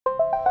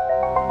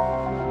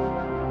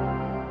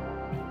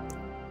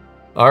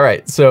All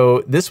right,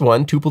 so this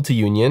one, Tuple To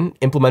Union,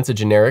 implements a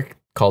generic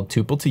called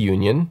Tuple To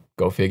Union,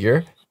 go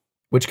figure,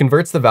 which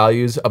converts the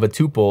values of a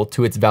tuple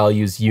to its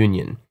values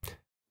union.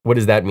 What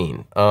does that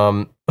mean?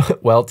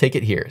 Well, take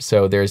it here.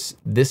 So there's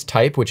this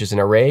type, which is an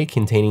array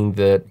containing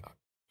the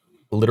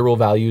literal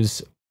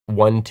values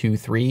 1, 2,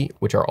 3,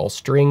 which are all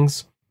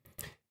strings.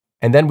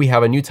 And then we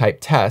have a new type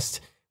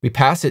test. We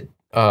pass it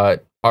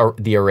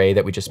the array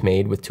that we just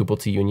made with Tuple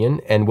To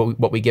Union, and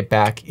what we get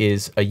back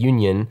is a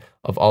union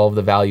of all of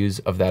the values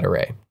of that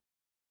array.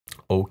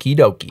 Okie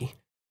dokie.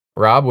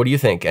 Rob, what do you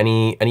think?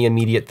 Any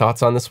immediate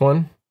thoughts on this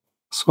one?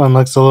 This one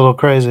looks a little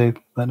crazy,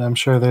 but I'm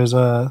sure there's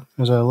a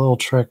little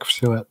trick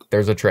to it.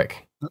 There's a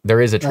trick. There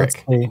is a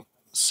trick.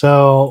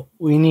 So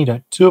we need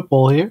a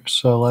tuple here.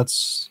 So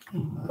let's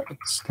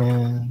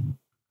extend.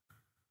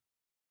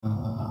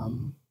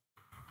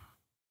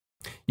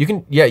 You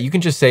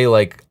can just say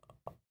like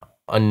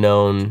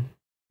unknown.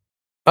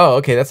 Oh,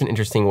 okay, that's an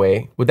interesting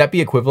way. Would that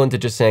be equivalent to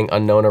just saying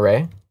unknown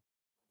array?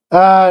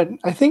 I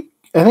think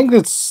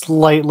it's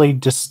slightly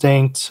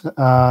distinct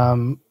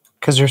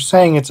because you're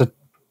saying it's a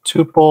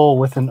tuple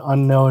with an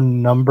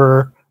unknown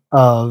number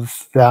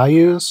of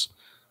values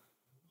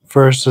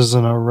versus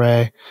an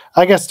array.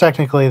 I guess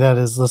technically that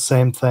is the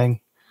same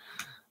thing.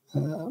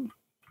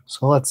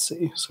 So let's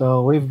see.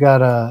 So we've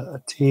got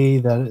a T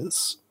that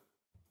is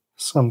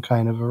some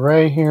kind of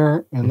array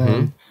here, and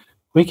then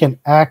we can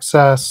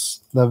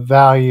access the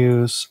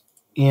values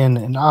in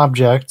an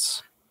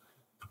object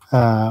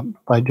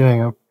by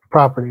doing a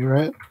property,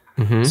 right?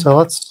 So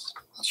let's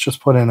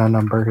just put in a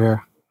number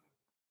here.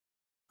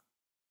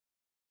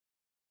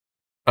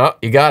 Oh,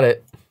 you got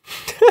it.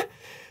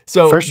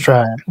 So first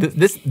try.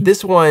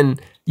 This one,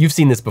 you've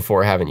seen this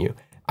before, haven't you?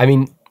 I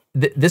mean,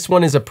 this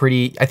one is a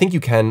pretty. I think you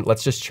can.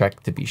 Let's just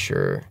check to be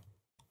sure.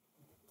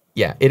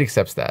 Yeah, it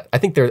accepts that. I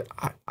think there.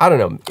 I don't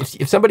know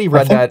if somebody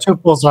read that.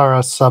 Tuples are a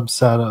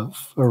subset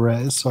of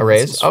arrays. So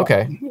arrays.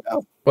 Okay. Yeah.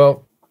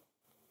 Well,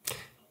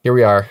 here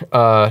we are.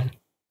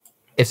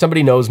 If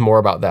somebody knows more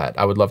about that,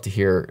 I would love to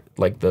hear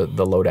like the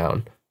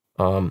lowdown.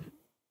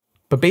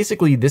 But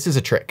basically, this is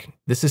a trick.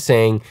 This is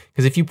saying,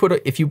 because if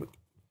you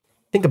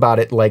think about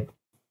it, like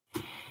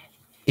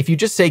if you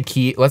just say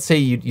key, let's say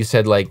you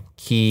said like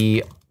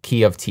key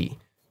of T.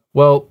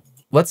 Well,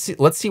 let's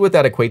see what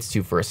that equates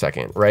to for a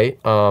second, right?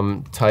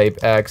 Type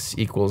X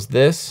equals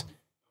this,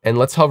 and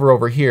let's hover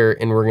over here,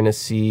 and we're gonna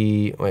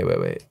see.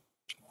 Wait.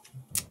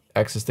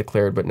 X is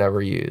declared but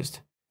never used.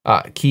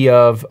 Key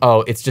of.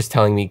 Oh, it's just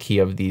telling me key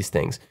of these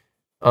things.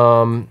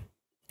 Well,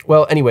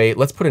 anyway,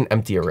 let's put an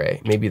empty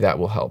array. Maybe that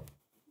will help.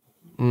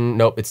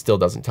 Nope, it still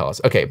doesn't tell us.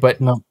 Okay, but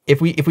no.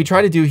 if we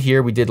try to do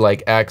here, we did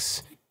like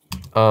X.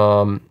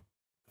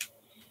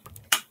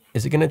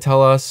 Is it going to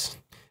tell us?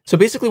 So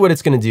basically, what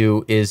it's going to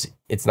do is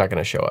it's not going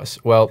to show us.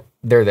 Well,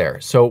 they're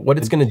there. So what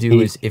it's going to do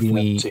is if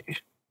we.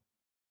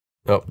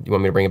 Oh, you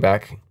want me to bring it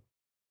back?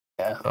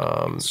 Yeah.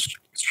 Let's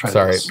try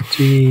sorry. This.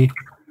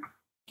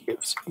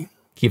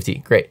 Key of T.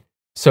 Great.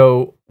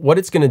 So what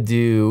it's going to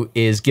do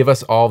is give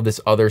us all of this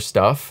other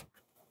stuff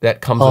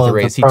that comes with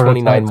arrays. See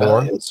 29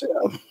 more.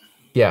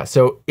 Yeah,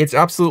 so it's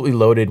absolutely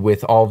loaded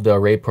with all of the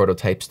array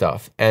prototype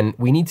stuff, and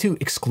we need to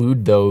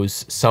exclude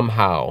those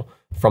somehow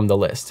from the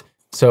list.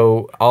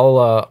 So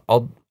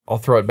I'll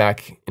throw it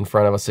back in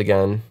front of us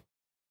again.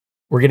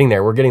 We're getting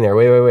there.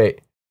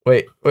 Wait.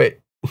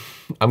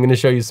 I'm going to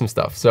show you some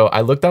stuff. So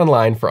I looked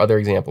online for other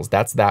examples.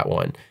 That's that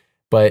one.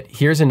 But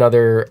here's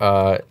another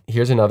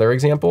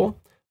example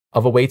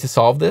of a way to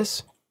solve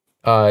this.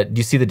 Do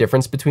you see the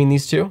difference between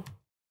these two?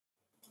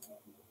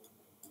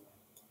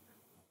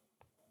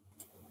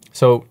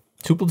 So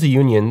Tuple To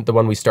Union, the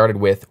one we started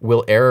with,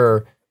 will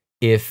error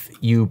if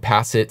you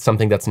pass it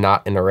something that's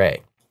not an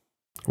array.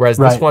 Whereas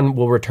this one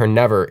will return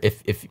never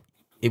if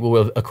it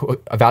will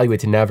evaluate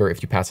to never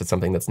if you pass it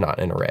something that's not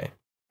an array.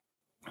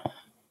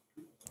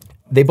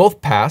 They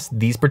both pass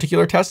these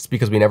particular tests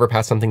because we never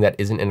pass something that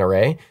isn't an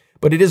array,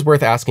 but it is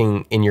worth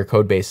asking in your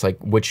code base like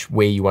which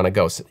way you want to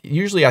go. So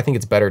usually I think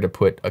it's better to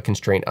put a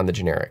constraint on the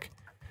generic.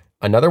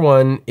 Another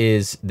one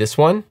is this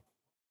one.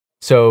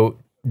 So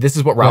this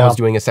is what Rob was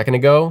doing a second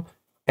ago.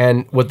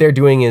 And what they're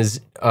doing is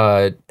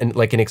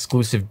like an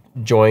exclusive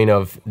join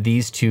of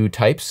these two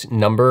types,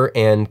 number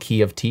and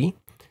key of T.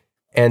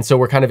 And so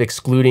we're kind of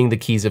excluding the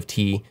keys of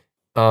T.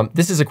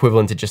 This is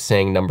equivalent to just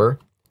saying number.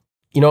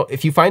 You know,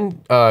 if you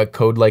find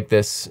code like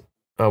this,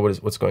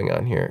 what's going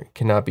on here?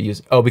 Cannot be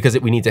used. Oh, because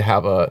we need to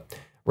have a,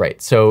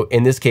 right. So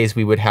in this case,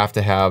 we would have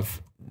to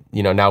have,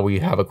 you know, now we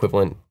have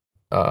equivalent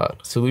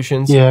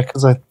solutions. Yeah,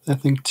 because I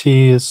think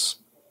T is,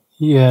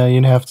 yeah,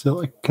 you'd have to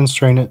like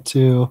constrain it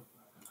to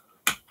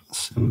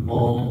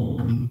symbol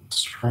and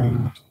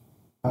string.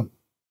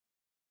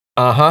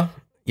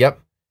 Yep.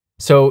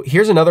 So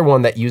here's another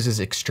one that uses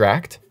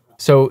extract.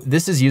 So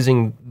this is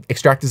using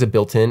extract as a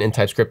built-in in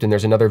TypeScript, and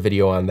there's another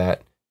video on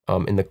that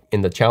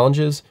in the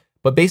challenges.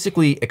 But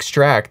basically,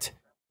 extract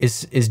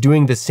is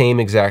doing the same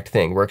exact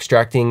thing. We're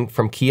extracting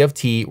from key of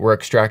T. We're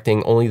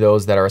extracting only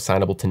those that are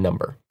assignable to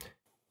number.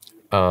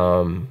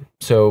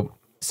 So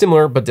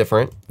similar but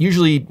different.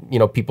 Usually,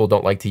 people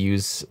don't like to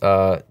use,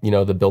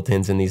 the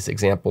built-ins in these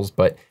examples,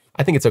 but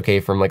I think it's okay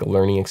from like a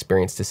learning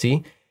experience to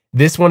see.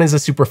 This one is a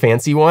super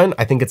fancy one.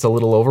 I think it's a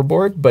little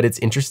overboard, but it's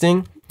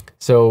interesting.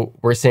 So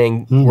we're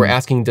saying, we're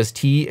asking, does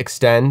T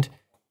extend?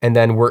 And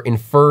then we're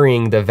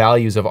inferring the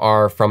values of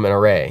R from an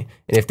array.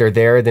 And if they're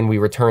there, then we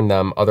return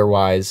them,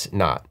 otherwise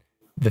not.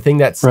 The thing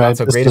that's not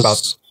so great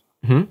about...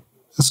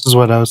 This is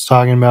what I was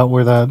talking about,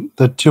 where the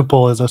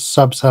tuple is a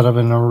subset of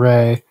an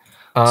array.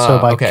 So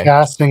by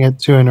casting it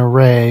to an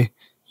array,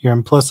 you're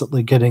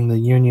implicitly getting the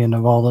union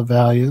of all the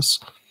values.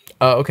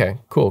 Okay,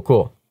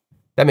 cool.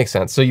 That makes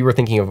sense. So you were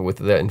thinking of it with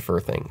the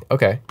infer thing.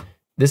 Okay.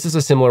 This is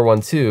a similar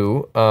one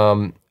too,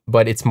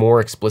 but it's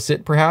more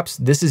explicit perhaps.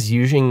 This is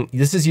using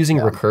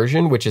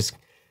recursion, which is,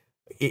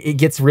 it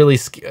gets really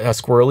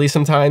squirrely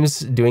sometimes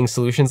doing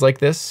solutions like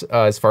this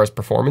as far as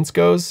performance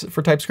goes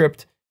for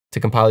TypeScript to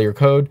compile your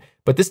code.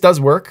 But this does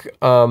work.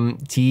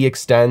 T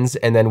extends,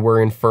 and then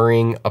we're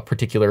inferring a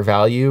particular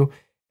value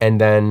and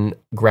then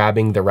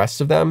grabbing the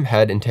rest of them,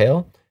 head and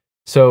tail.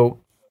 So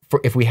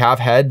if we have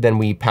head, then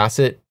we pass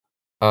it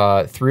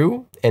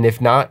through. And if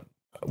not,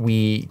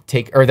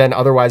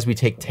 otherwise we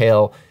take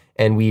tail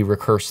and we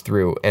recurse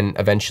through, and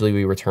eventually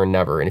we return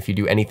never. And if you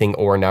do anything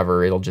or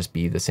never, it'll just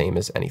be the same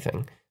as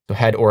anything. So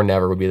head or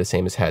never would be the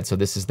same as head. So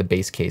this is the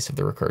base case of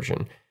the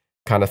recursion.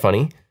 Kind of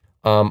funny.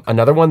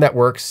 Another one that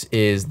works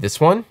is this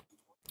one.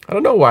 I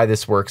don't know why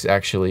this works,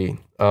 actually.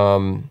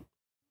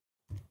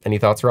 Any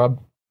thoughts, Rob?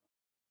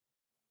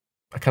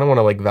 I kind of want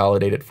to like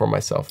validate it for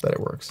myself that it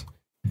works.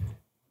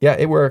 Yeah,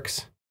 it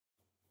works.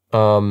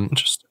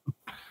 Interesting.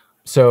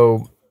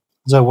 So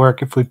does that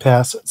work if we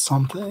pass it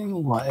something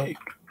like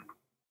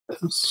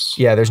this?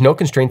 Yeah, there's no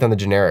constraint on the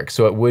generic,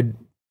 so it would...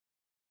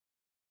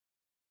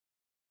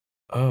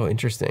 Oh,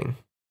 interesting.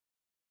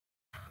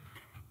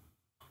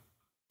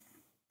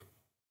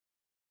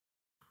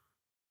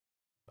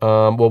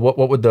 Well,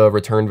 what would the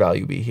return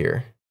value be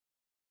here?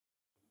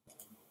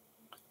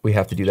 We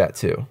have to do that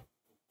too.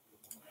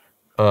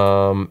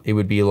 It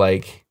would be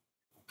like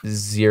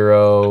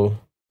 0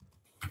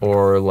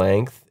 or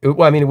length.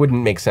 Well, I mean, it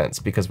wouldn't make sense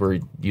because we're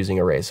using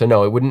arrays. So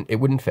no, it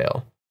wouldn't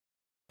fail.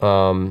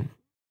 Yeah.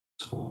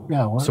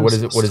 So what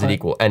is it? What does it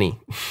equal? Any.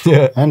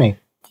 Any.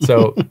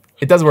 So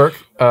it does work.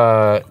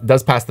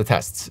 Does pass the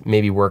tests.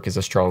 Maybe work is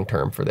a strong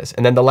term for this.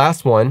 And then the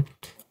last one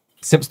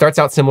starts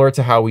out similar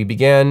to how we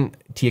began.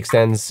 T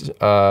extends.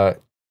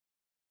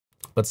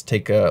 Let's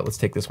take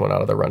this one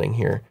out of the running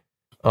here.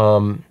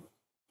 And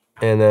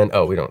then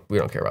we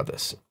don't care about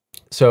this.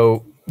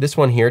 So this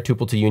one here,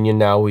 tuple to union.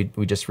 Now we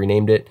just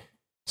renamed it.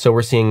 So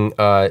we're seeing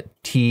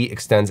T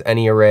extends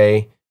any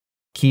array,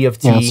 key of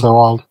T. Yeah.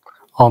 So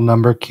all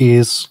number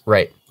keys.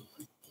 Right.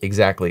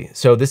 Exactly.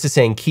 So this is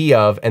saying key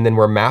of, and then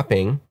we're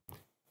mapping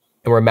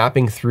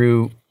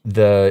through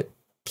the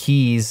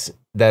keys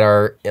that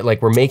are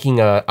like, we're making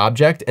an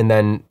object and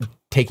then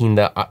taking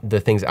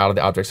the things out of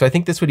the object. So I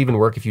think this would even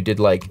work if you did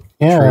like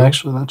true.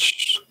 Actually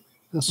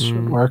this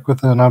should work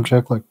with an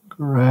object like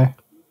array.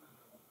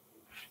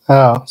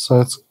 Oh,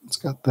 so it's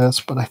got this,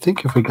 but I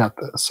think if we got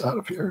this out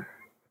of here.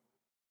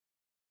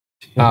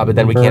 But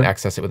then we can't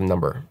access it with a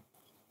number.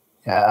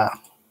 Yeah.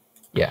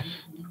 Yeah.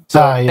 So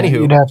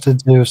anywho, you'd have to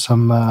do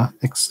some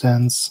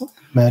extends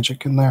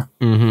magic in there.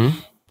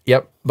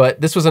 Yep.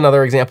 But this was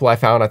another example I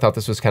found. I thought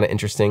this was kind of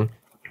interesting.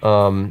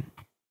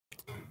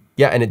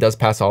 Yeah, and it does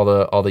pass all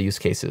the use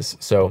cases.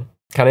 So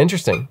kind of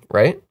interesting,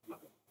 right?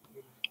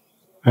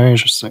 Very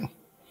interesting.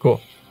 Cool.